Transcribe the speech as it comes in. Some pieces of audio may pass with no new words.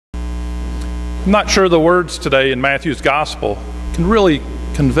I'm not sure the words today in Matthew's gospel can really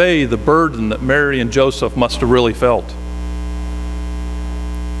convey the burden that Mary and Joseph must have really felt.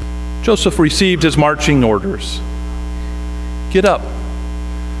 Joseph received his marching orders. Get up,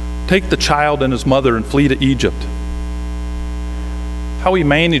 take the child and his mother and flee to Egypt. How he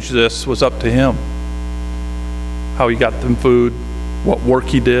managed this was up to him. How he got them food, what work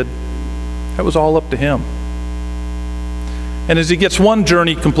he did, that was all up to him. And as he gets one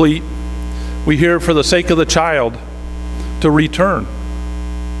journey complete, we hear for the sake of the child to return.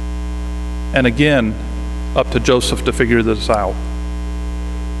 And again, up to Joseph to figure this out.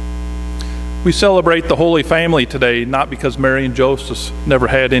 We celebrate the Holy Family today, not because Mary and Joseph never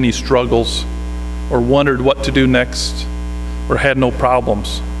had any struggles or wondered what to do next or had no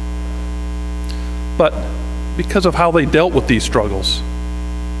problems, but because of how they dealt with these struggles.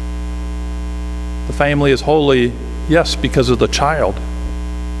 The family is holy, yes, because of the child,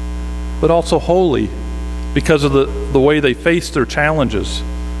 but also holy because of the way they faced their challenges,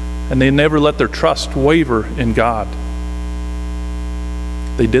 and they never let their trust waver in God.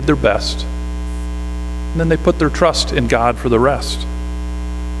 They did their best, and then they put their trust in God for the rest.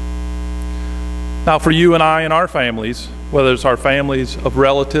 Now for you and I and our families, whether it's our families of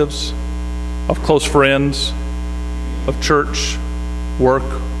relatives, of close friends, of church, work,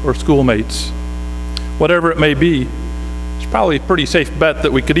 or schoolmates, whatever it may be, it's probably a pretty safe bet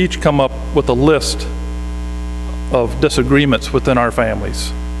that we could each come up with a list of disagreements within our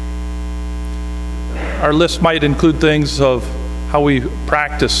families. Our list might include things of how we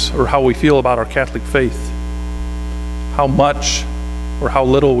practice or how we feel about our Catholic faith, how much or how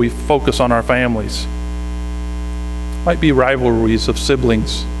little we focus on our families. Might be rivalries of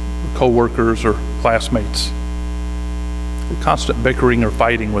siblings, or co-workers, or classmates, or constant bickering or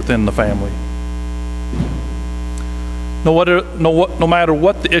fighting within the family. No matter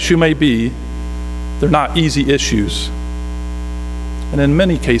what the issue may be, they're not easy issues. And in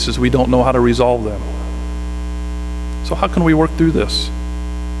many cases, we don't know how to resolve them. So how can we work through this?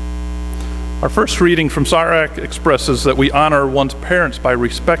 Our first reading from Sirach expresses that we honor one's parents by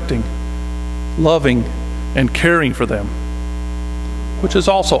respecting, loving, and caring for them, which is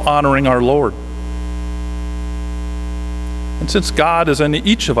also honoring our Lord. And since God is in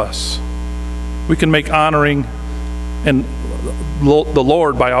each of us, we can make honoring and the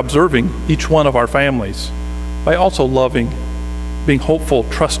Lord by observing each one of our families, by also loving, being hopeful,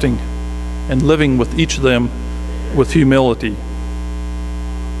 trusting, and living with each of them with humility.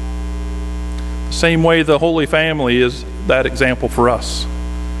 The same way the Holy Family is that example for us.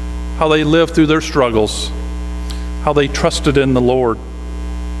 How they lived through their struggles, how they trusted in the Lord,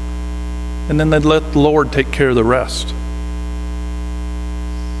 and then they let the Lord take care of the rest.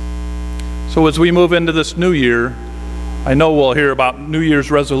 So as we move into this new year, I know we'll hear about New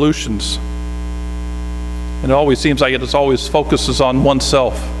Year's resolutions. And it always seems like it always focuses on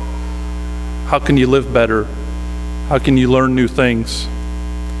oneself. How can you live better? How can you learn new things?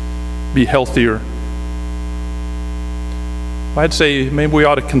 Be healthier? I'd say maybe we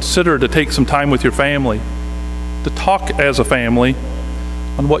ought to consider to take some time with your family, to talk as a family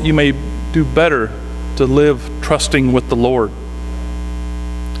on what you may do better to live trusting with the Lord.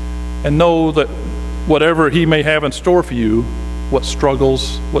 And know that whatever He may have in store for you, what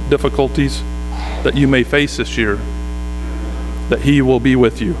struggles, what difficulties that you may face this year, that He will be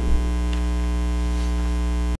with you.